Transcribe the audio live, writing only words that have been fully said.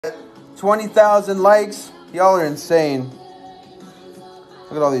20,000 likes. Y'all are insane.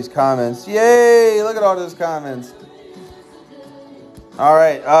 Look at all these comments. Yay! Look at all those comments. All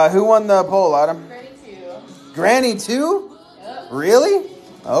right. Who won the poll, Autumn? Granny 2. Granny 2? Yep. Really?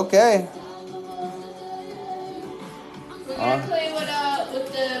 Okay. We're gonna play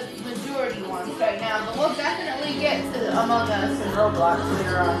with the majority ones right now, but we'll definitely get to Among Us and Roblox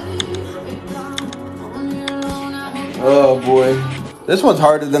later on. Oh boy, this one's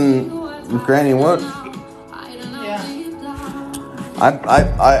harder than Granny 1. Yeah.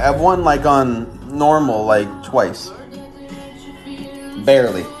 I've won like on normal like twice.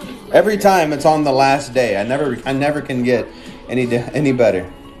 Barely. Every time it's on the last day. I never can get any better.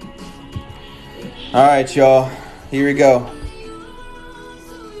 All right, y'all. Here we go.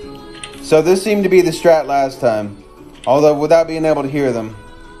 So this seemed to be the strat last time. Although without being able to hear them,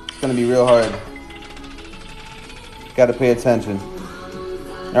 it's going to be real hard. Got to pay attention.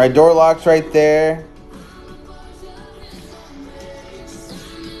 All right, door lock's right there.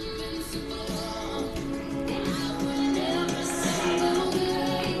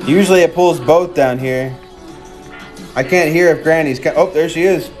 Usually it pulls both down here. I can't hear if Granny's... Oh, there she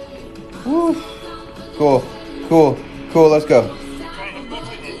is. Woo. Cool. Let's go.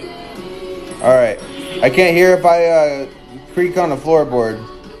 All right. I can't hear if I creak on the floorboard.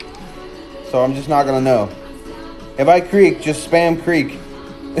 So I'm just not going to know. If I creak, just spam creak.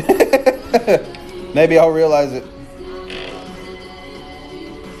 Maybe I'll realize it.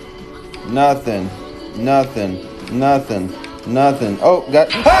 Nothing. Oh, got...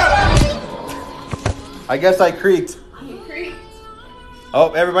 Ah! I guess I creaked. You creaked.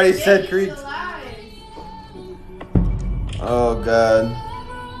 Oh, everybody said creaked. Oh, God.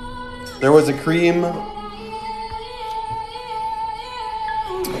 There was a cream.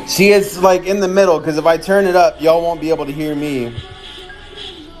 See, it's like in the middle, because if I turn it up, y'all won't be able to hear me.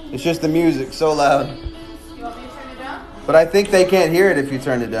 It's just the music so loud. You want me to turn it down? But I think they can't hear it if you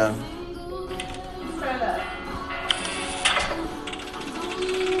turn it down. Let's try that.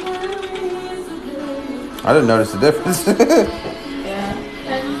 I didn't notice the difference. Yeah.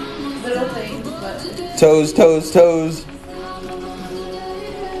 And little things, but... Toes.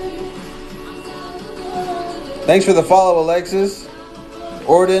 Thanks for the follow, Alexis.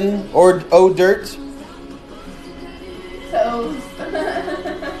 Orden, or Dirt. Toes.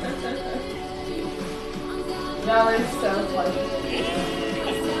 Y'all are so funny.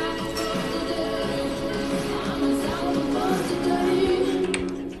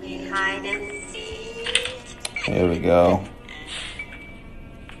 Here we go.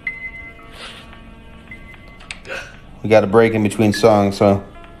 We got a break in between songs, so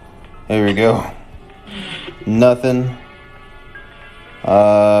here we go. Nothing.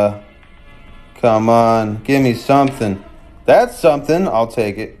 Come on, give me something. That's something. I'll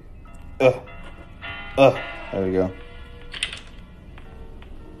take it. There we go.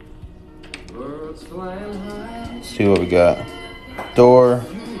 Let's see what we got. Door.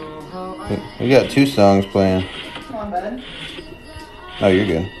 We got 2 songs playing. Come on, bud. Oh, you're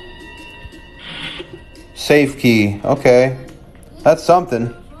good. Safe key. Okay. That's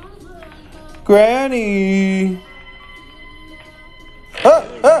something. Granny.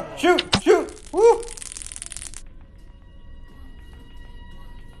 Shoot. Woo.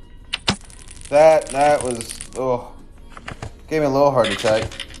 That was, gave me a little heart attack.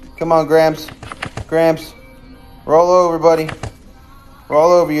 Come on, Gramps. Roll over, buddy.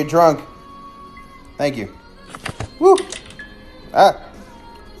 Roll over, you're drunk. Thank you. Woo. All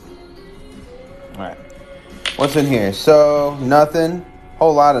right. What's in here? So, nothing.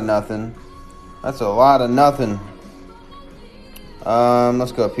 Whole lot of nothing. That's a lot of nothing.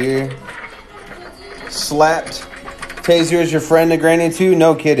 Let's go up here. Slapped. Taser is your friend to Granny 2?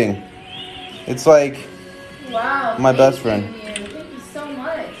 No kidding. It's like wow, my best friend. Thank you so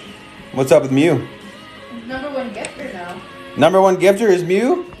much. What's up with Mew? #1 gifter now. #1 gifter is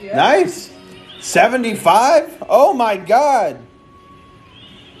Mew? Yeah. Nice. 75? Oh my God.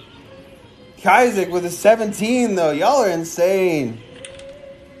 Kaizek with a 17 though. Y'all are insane.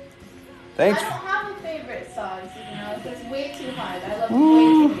 Thanks. I don't have a favorite song, you know, it's way too hard. I love way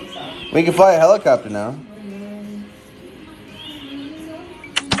too many songs. We can fly a helicopter now.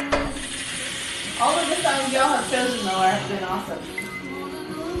 All of the songs y'all have chosen though have been awesome.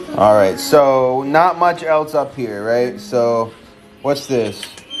 All right, so not much else up here, right? So what's this?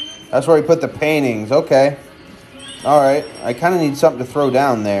 That's where we put the paintings. Okay. All right. I kind of need something to throw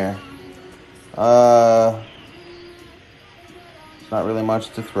down there. It's not really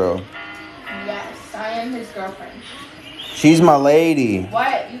much to throw. Yes, I am his girlfriend. She's my lady.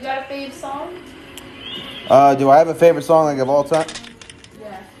 What? You got a fave song? Do I have a favorite song like of all time?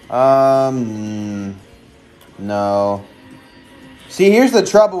 Yeah. No. See, here's the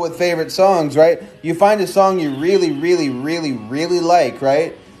trouble with favorite songs, right? You find a song you really, really, really, really like,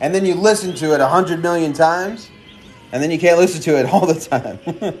 right? And then you listen to it 100 million times, and then you can't listen to it all the time.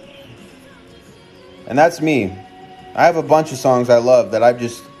 And that's me. I have a bunch of songs I love that I've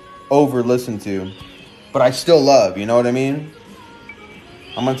just over-listened to, but I still love, you know what I mean?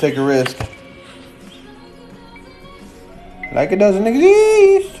 I'm gonna take a risk. Like it doesn't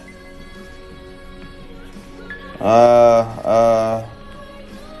exist.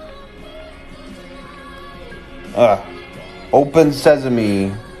 Open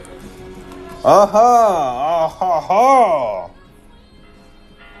sesame.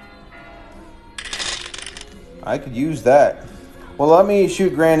 I could use that. Well, let me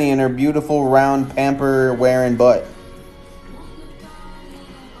shoot Granny in her beautiful, round, pamper-wearing butt.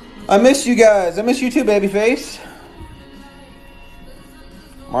 I miss you guys. I miss you too, babyface.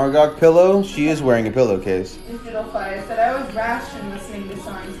 Margot Pillow. She is wearing a pillowcase. Digital Fire said I was rash in listening to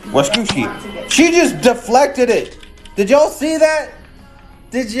songs. What's Gucci? She just deflected it. Did y'all see that?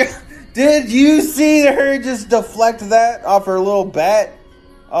 Did you see her just deflect that off her little bat?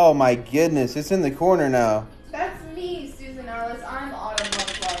 Oh my goodness, it's in the corner now. That's me, Susan Ellis. I'm Autumn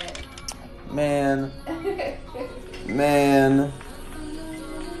Love. Man. Man.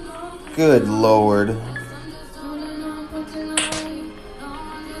 Good Lord.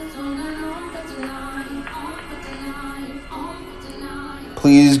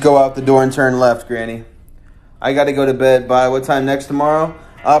 Please go out the door and turn left, Granny. I got to go to bed by what time next tomorrow?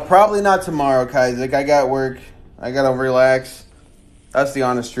 Probably not tomorrow, Kaizik. I got work. I got to relax. That's the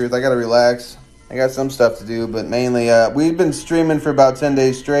honest truth. I got to relax. I got some stuff to do, but mainly we've been streaming for about 10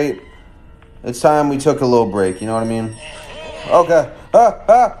 days straight. It's time we took a little break, you know what I mean? Okay.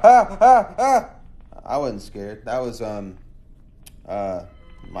 I wasn't scared. That was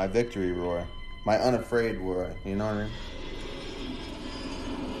my victory roar. My unafraid roar, you know what I mean?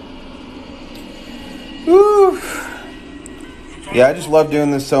 Whew. Yeah, I just love doing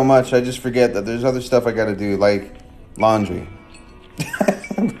this so much. I just forget that there's other stuff I gotta do, like laundry.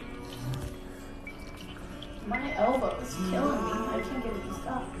 My elbow is killing me. I can't get it to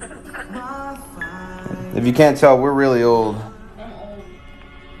stop. If you can't tell, we're really old. I'm old.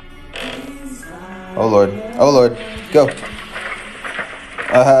 Oh Lord. Oh Lord. Go.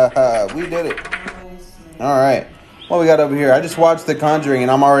 We did it. Alright. What we got over here? I just watched The Conjuring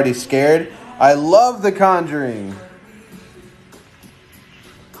and I'm already scared. I love The Conjuring.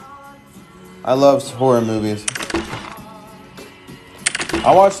 I love horror movies.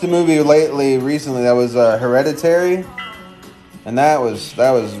 I watched a movie recently that was Hereditary, and that was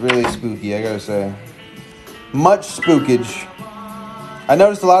really spooky, I gotta say. Much spookage. I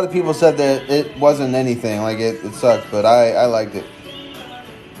noticed a lot of people said that it wasn't anything, like it sucked, but I liked it.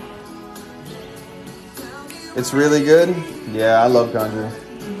 It's really good? Yeah, I love Conjuring.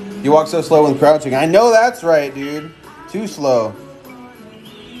 You walk so slow when crouching. I know that's right, dude. Too slow.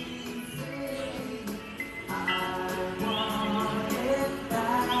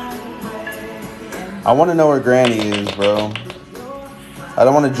 I want to know where Granny is, bro. I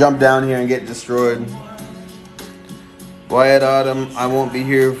don't want to jump down here and get destroyed. Wyatt Autumn, I won't be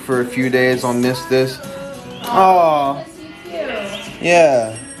here for a few days. I'll miss this. Oh.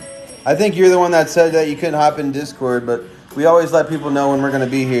 Yeah. I think you're the one that said that you couldn't hop in Discord, but we always let people know when we're going to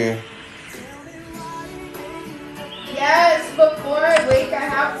be here. Yes, before I wake, I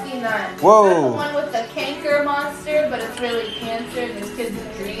have seen that. Whoa. That's the one with the canker monster, but it's really cancer, and this kid's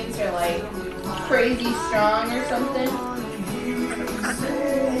dreams are like crazy strong or something.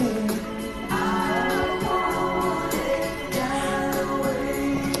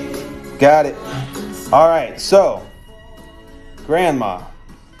 Got it. All right, so Grandma.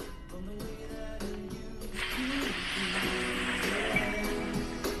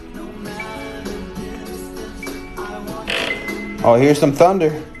 Oh, here's some thunder.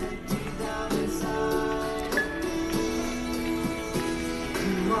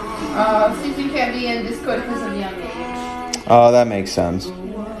 Susan can't be in Discord because of young age. Oh, that makes sense.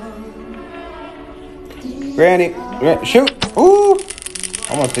 Granny, shoot! Ooh!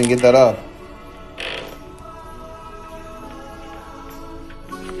 Almost didn't get that off.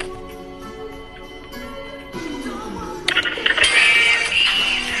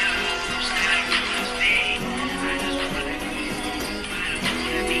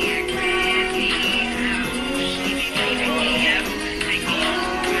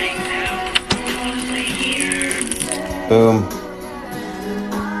 Boom.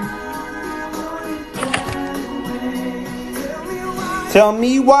 Tell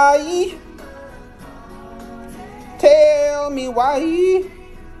me why. Tell me why.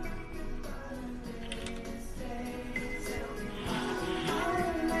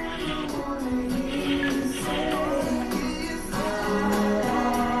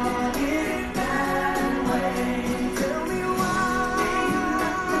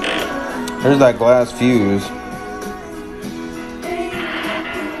 There's that glass fuse.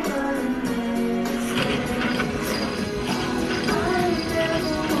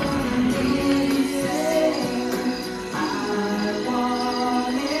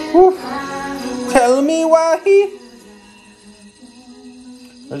 Woo. Tell me why he...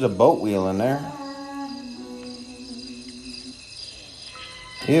 There's a boat wheel in there.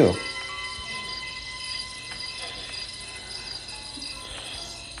 Ew.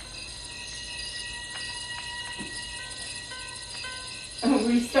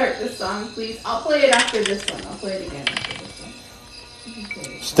 Restart the song, please. I'll play it after this one. I'll play it again after this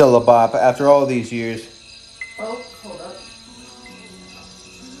one. Still a bop after all these years. Oh, hold up.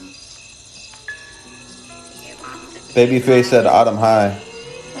 Babyface said autumn high.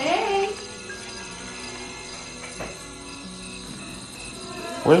 Hey.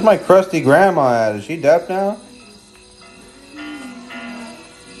 Where's my crusty grandma at? Is she deaf now?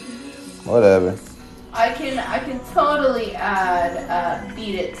 Whatever. I can totally add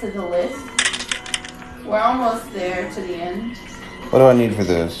Beat It to the list. We're almost there to the end. What do I need for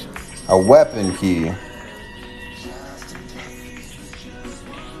this? A weapon key.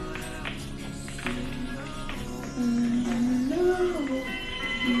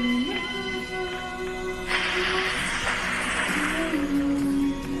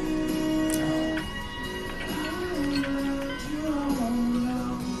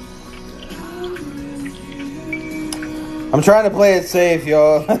 I'm trying to play it safe,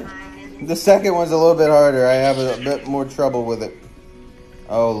 y'all. The second one's a little bit harder. I have a bit more trouble with it.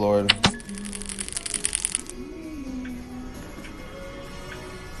 Oh, Lord.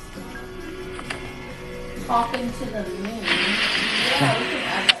 Talking to the moon. Yeah, we can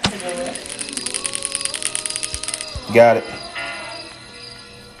add that to the list. Got it.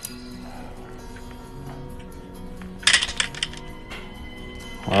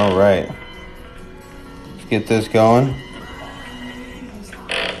 All right. Let's get this going.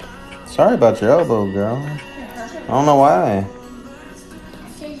 Sorry about your elbow, girl. I don't know why.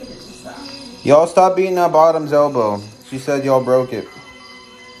 Y'all stop beating up Autumn's elbow. She said y'all broke it.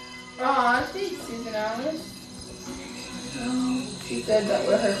 Aw, thanks, Susan Alice. She said that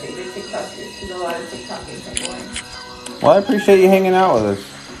we're her favorite TikTokers. She's a lot of TikTokers are boring. Well, I appreciate you hanging out with us.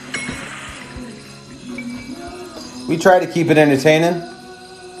 We try to keep it entertaining.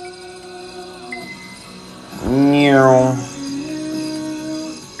 Meow.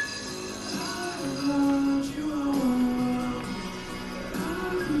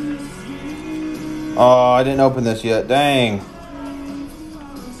 Oh, I didn't open this yet. Dang.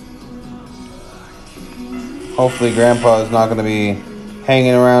 Hopefully Grandpa's not going to be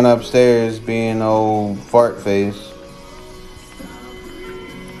hanging around upstairs being old fart face.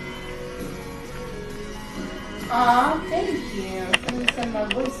 Aw, thank you. Someone said my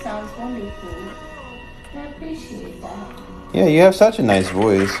voice sounds wonderful. I appreciate that. Yeah, you have such a nice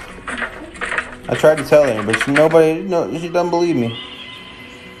voice. I tried to tell her, but she doesn't believe me.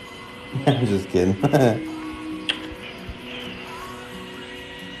 I'm just kidding. Freaking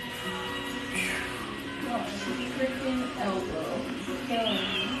elbow. Killing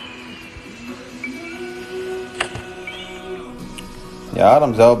me. Yeah,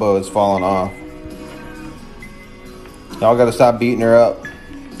 Autumn's elbow is falling off. Y'all gotta stop beating her up.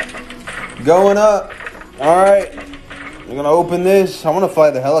 Going up. Alright. We're gonna open this. I wanna fly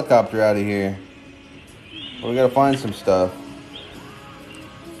the helicopter out of here. But we gotta find some stuff.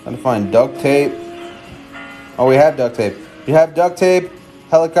 Gotta find duct tape. Oh, we have duct tape. You have duct tape,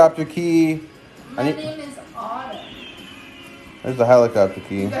 helicopter key. My name is Autumn. There's the helicopter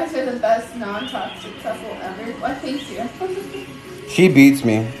key. You guys are the best non-toxic couple ever. Why, thank you. She beats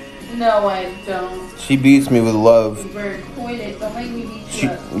me. No, I don't. She beats me with love. Bird, quit it. Don't make me beat you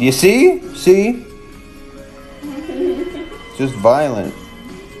up. You see? See? Just violent.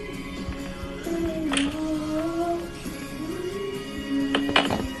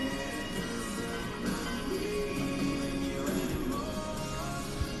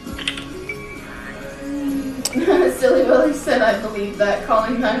 Silly Willie said, I believe that.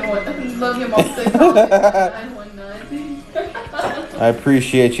 Calling 911. Love him also. Calling 919. I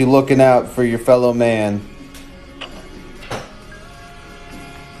appreciate you looking out for your fellow man.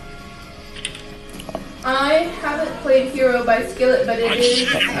 I haven't played Hero by Skillet, but it is,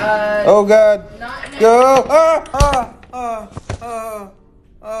 oh God. not an Go!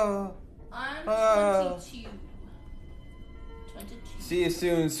 I'm 22. 22. See you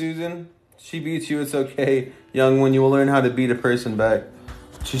soon, Susan. She beats you, it's okay. Young one, you will learn how to beat a person back.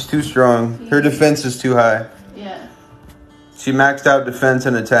 She's too strong. Her defense is too high. Yeah. She maxed out defense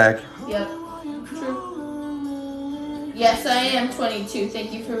and attack. Yep. True. Yes, I am 22.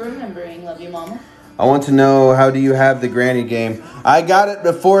 Thank you for remembering. Love you, Mama. I want to know, how do you have the granny game? I got it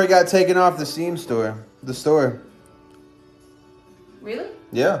before it got taken off the Steam store. The store. Really?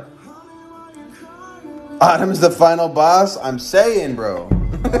 Yeah. Autumn's the final boss? I'm saying, bro. Bro.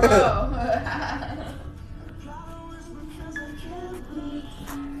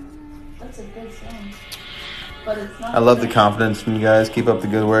 That's a good song. But it's not. I love the confidence from you guys. Keep up the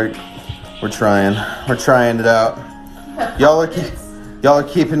good work. We're trying. We're trying it out. Y'all are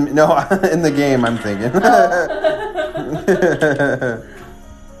keeping me. No, in the game, I'm thinking.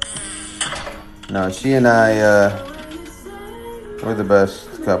 No, she and I, we're the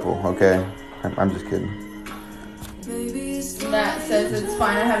best couple, okay? I'm just kidding. Matt says it's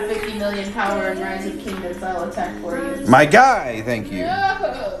fine. I have 50 million power and Rise of Kingdoms. I'll attack for you. My guy, thank you.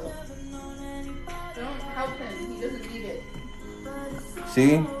 No! Don't help him. He doesn't need it.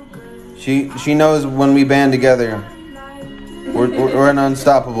 See? She knows when we band together, we're an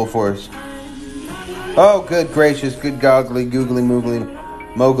unstoppable force. Oh, good gracious, good goggly, googly, moogly,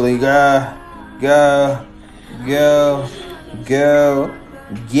 mowgli. Go.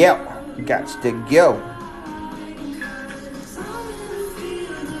 Gots to go.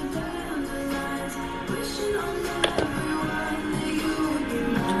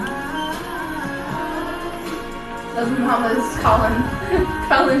 Mama's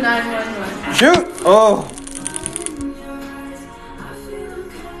calling 911. Shoot! Oh.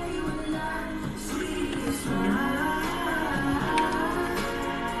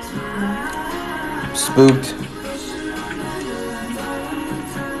 Spooked.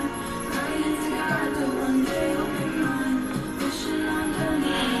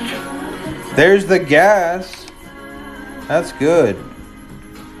 There's the gas. That's good.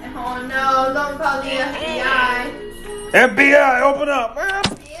 Oh no, don't call the FBI. FBI, open up. And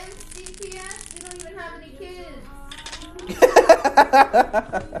CPS, we don't even have any kids.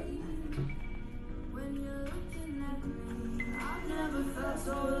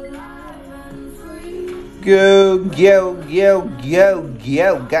 Go.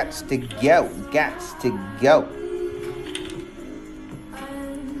 Gots to go.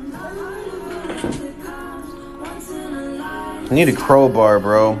 I need a crowbar,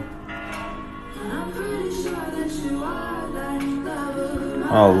 bro.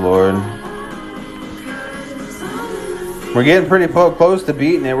 Oh, Lord. We're getting pretty close to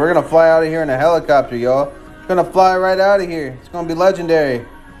beating it. We're going to fly out of here in a helicopter, y'all. We're going to fly right out of here. It's going to be legendary.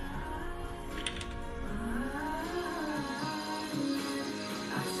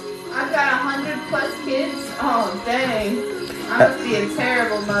 I've got 100 plus kids. Oh, dang. I must be a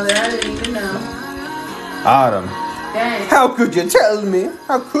terrible mother. I didn't even know. Autumn. Dang. How could you tell me?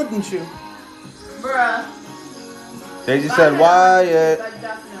 How couldn't you? Bruh. Daisy said, Wyatt. I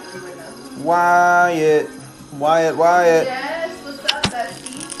definitely would know. Wyatt. Yes, what's up,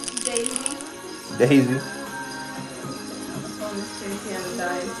 bestie? Daisy. Daisy. My phone is crazy. I'm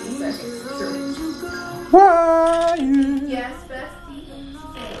dying in 2 seconds. True. Wyatt. Yes, bestie. She's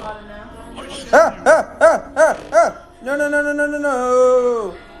saying auto now.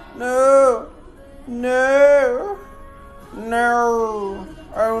 No.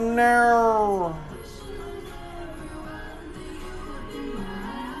 Oh, no.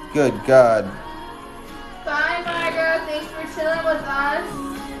 Good God. Bye, Margo. Thanks for chilling with us.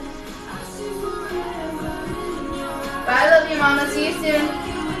 Bye, love you, Mama. See you soon.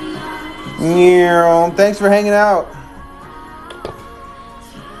 Thanks for hanging out.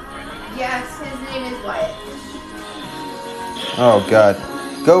 Yes, his name is Wyatt. Oh, God.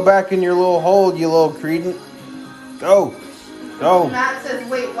 Go back in your little hole, you little credent. Go. Matt says,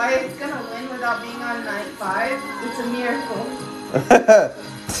 wait, Wyatt's going to win without being on night 5? It's a miracle.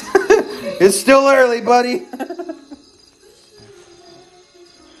 It's still early, buddy.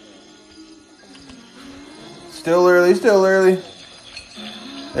 Still early.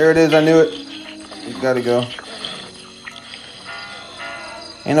 There it is. I knew it. You gotta go.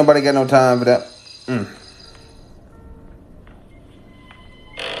 Ain't nobody got no time for that.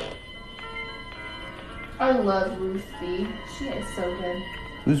 I love Ruth B. She is so good.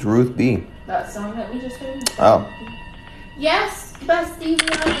 Who's Ruth B? That song that we just heard. Oh. Yes, bestie, we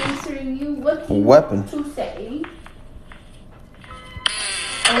are answering you. What do you Weapon. want to say?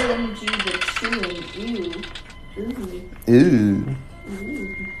 OMG, the chewing. Ooh.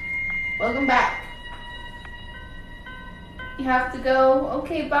 Welcome back. You have to go.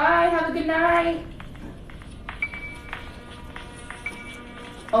 Okay, bye. Have a good night.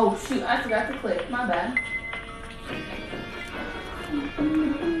 Oh, shoot. I forgot to click. My bad.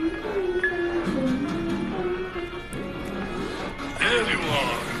 There you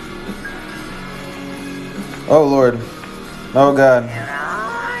are. Oh, Lord. Oh God.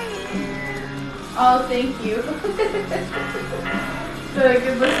 Oh, thank you. So I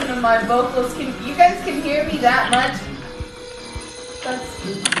can listen to my vocals. You guys can hear me that much? That's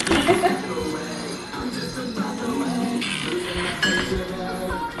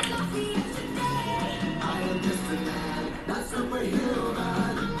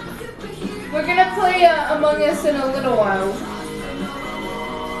We're gonna play Among Us in a little while.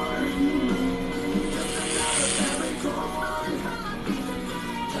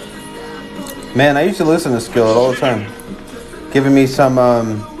 Man, I used to listen to Skillet all the time. Giving me some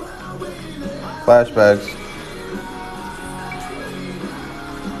flashbacks.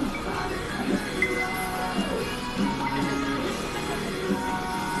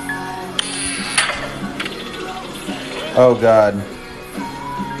 Oh God.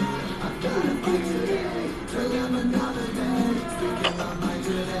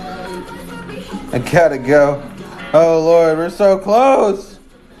 I gotta go. Oh Lord, we're so close.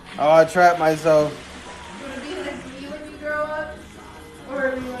 Oh, I trapped myself. You want to be like me when you grow up?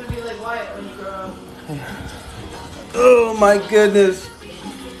 Or do you want to be like Wyatt when you grow up? Oh my goodness.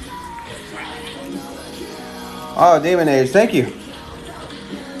 Oh, Demon Age, thank you.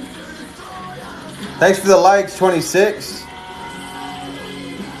 Thanks for the likes, 26.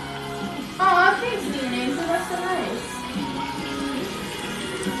 Aw, thanks, Demon Angel. That's so nice.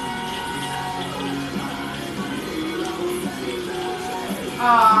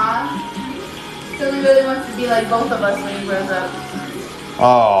 Aw. Silly really wants to be like both of us when he grows up.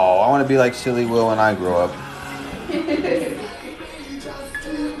 Oh, I want to be like Silly Will when I grow up.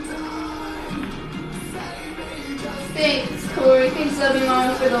 Thanks, Corey. Thanks, Loving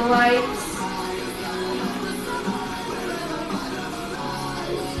Mama, for the likes.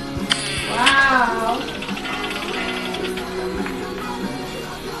 Wow.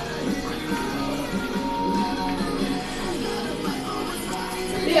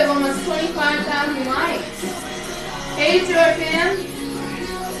 We have almost 25,000 likes. Hey, Jordan.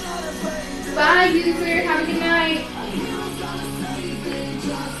 Bye, Beauty Clear. Have a good night.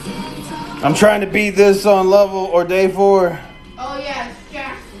 I'm trying to beat this on level or day 4. Oh, yeah,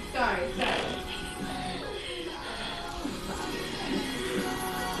 Jackson. Sorry.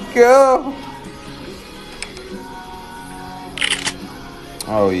 Go.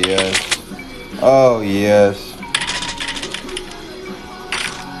 Oh yes. Oh yes.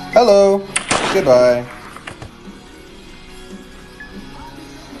 Hello. Goodbye.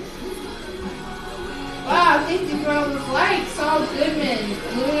 Wow, thank you for all those likes. Saul Goodman,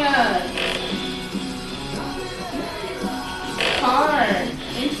 Luna, Car.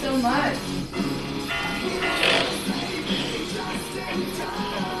 Thanks so much.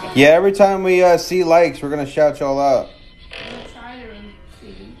 Yeah, every time we see likes, we're gonna shout y'all out. I'm gonna try to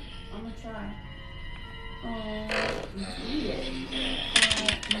see. I'm gonna try.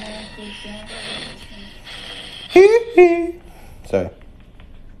 Hee hee. Sorry.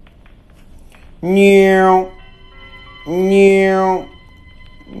 Meow. Meow.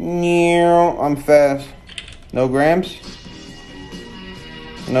 Meow. I'm fast. No grams?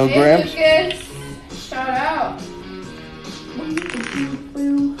 No grams? Lucas, shout out.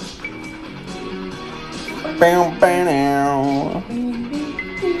 Bow, bow, now.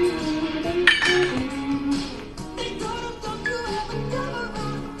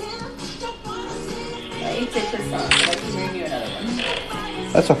 I ate your croissant, but I can bring you another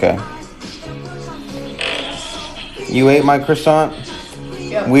one. That's okay. You ate my croissant?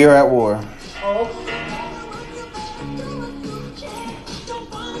 Yep. We are at war. Oh.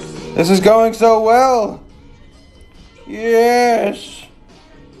 This is going so well. Yes.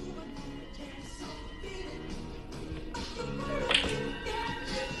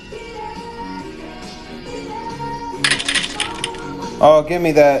 Oh, give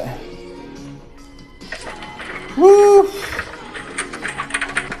me that. Woo.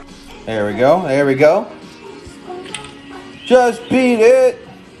 There we go. There we go. Just beat it.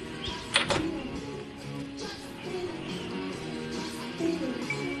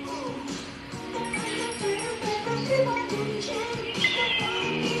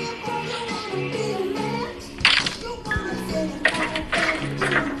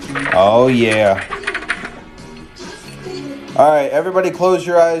 Oh, yeah. All right, everybody close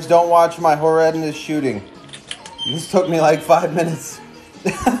your eyes. Don't watch my horrendous shooting. This took me like 5 minutes.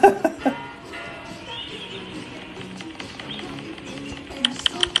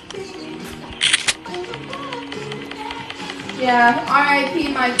 Yeah,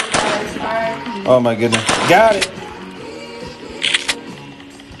 R.I.P. Michael, guys. R.I.P. Oh, my goodness. Got it.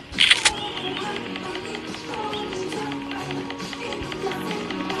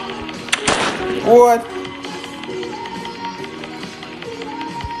 What?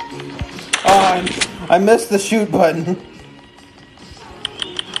 Oh, I missed the shoot button.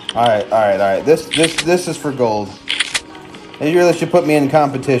 All right. This is for gold. You really should put me in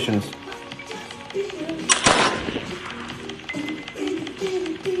competitions.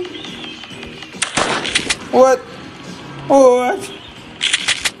 What? What?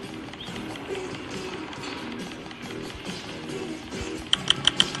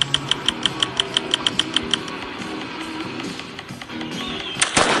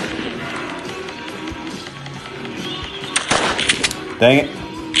 Dang it.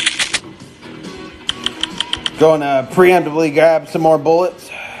 Going to preemptively grab some more bullets.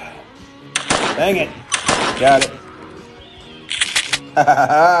 Dang it. Got it. Ha ha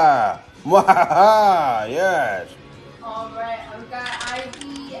ha. Mwahaha. Yes. Alright, I've got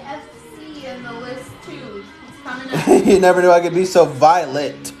IDFC in the list too. It's coming up. You never knew I could be so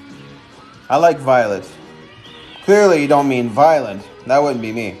violet. I like violet. Clearly you don't mean violent. That wouldn't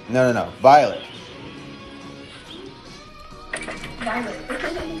be me. No. Violet. Violet.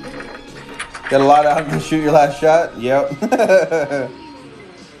 Got a lot out to shoot your last shot? Yep.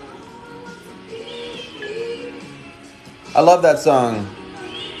 I love that song.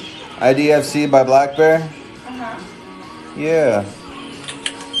 IDFC by Black Bear. Yeah.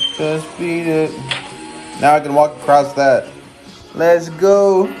 Just beat it. Now I can walk across that. Let's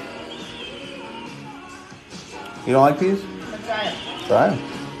go. You don't like these? Let's try it. Try them.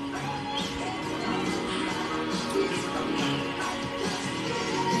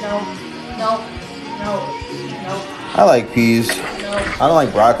 No. I like peas. No. I don't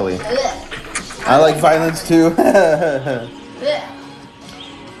like broccoli. I like violence too.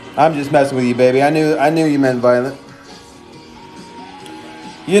 I'm just messing with you, baby. I knew you meant violent.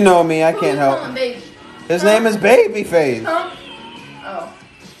 You know me. I can't help. His name is Babyface. Huh? Oh.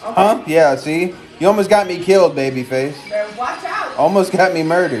 Okay. Huh? Yeah. See, you almost got me killed, Babyface. Better watch out. Almost got me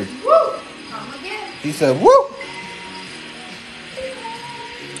murdered. Woo! Come again. He said, "Woo."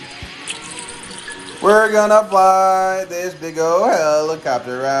 We're gonna fly this big old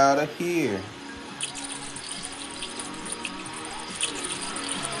helicopter out of here.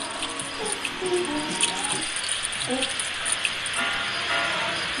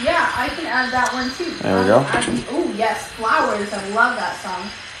 Yeah, I can add that one too. There we go. Oh yes, Flowers. I love that song.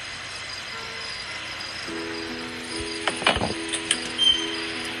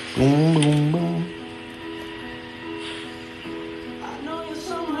 Boom, boom, boom.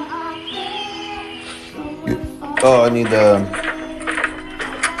 Oh, I need the.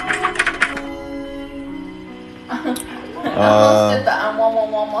 Almost did the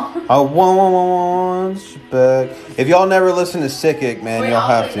I want you back. If y'all never listen to Sickick, man, you'll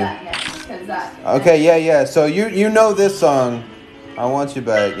have to. That next, 'cause that, Okay, yeah. So you know this song, I Want You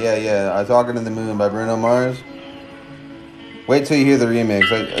Back. Yeah. I Talking to the Moon by Bruno Mars. Wait till you hear the remix.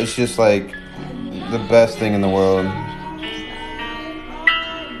 It's just like the best thing in the world.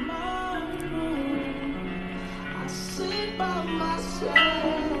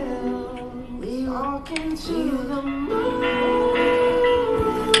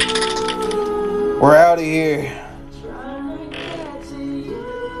 We're out of here.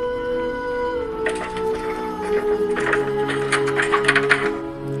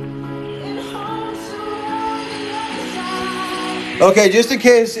 Okay, just in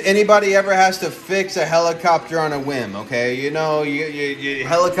case anybody ever has to fix a helicopter on a whim, okay? You know, your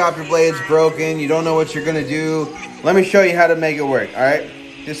helicopter blade's broken, you don't know what you're gonna do. Let me show you how to make it work, all right?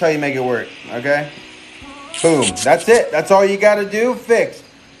 Just how you make it work, okay? Boom, that's it. That's all you gotta do, fix.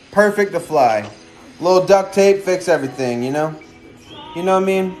 Perfect to fly. Little duct tape, fix everything, you know? You know what I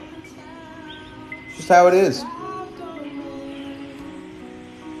mean? It's just how it is.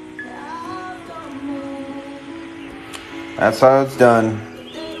 That's how it's done.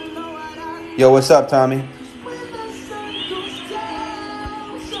 Yo, what's up, Tommy?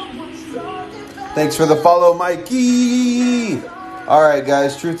 Thanks for the follow, Mikey. All right,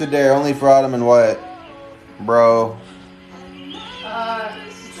 guys, truth or dare, only for Autumn and Wyatt. Bro.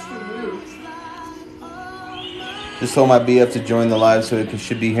 Truth. Just told my BF to join the live, so it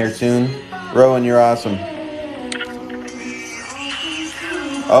should be here soon. Rowan, you're awesome.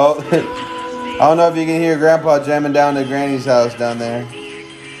 Oh, I don't know if you can hear Grandpa jamming down to Granny's house down there.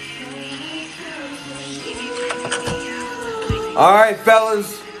 All right,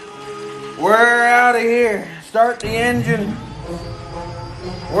 fellas, we're out of here. Start the engine.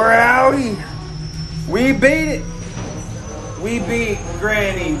 We're outie. We beat it. We beat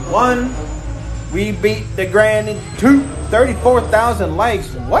Granny 1. We beat the Granny 2. 34,000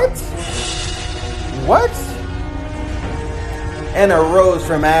 likes. What? What? And a rose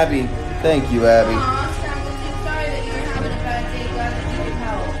from Abby. Thank you, Abby. Aw, Sam, I'm sorry that you were having a bad day. Glad that you could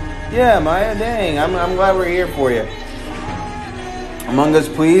help. Yeah, Maya, dang. I'm glad we're here for you. Among Us,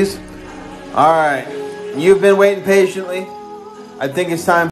 please. All right. You've been waiting patiently. I think it's time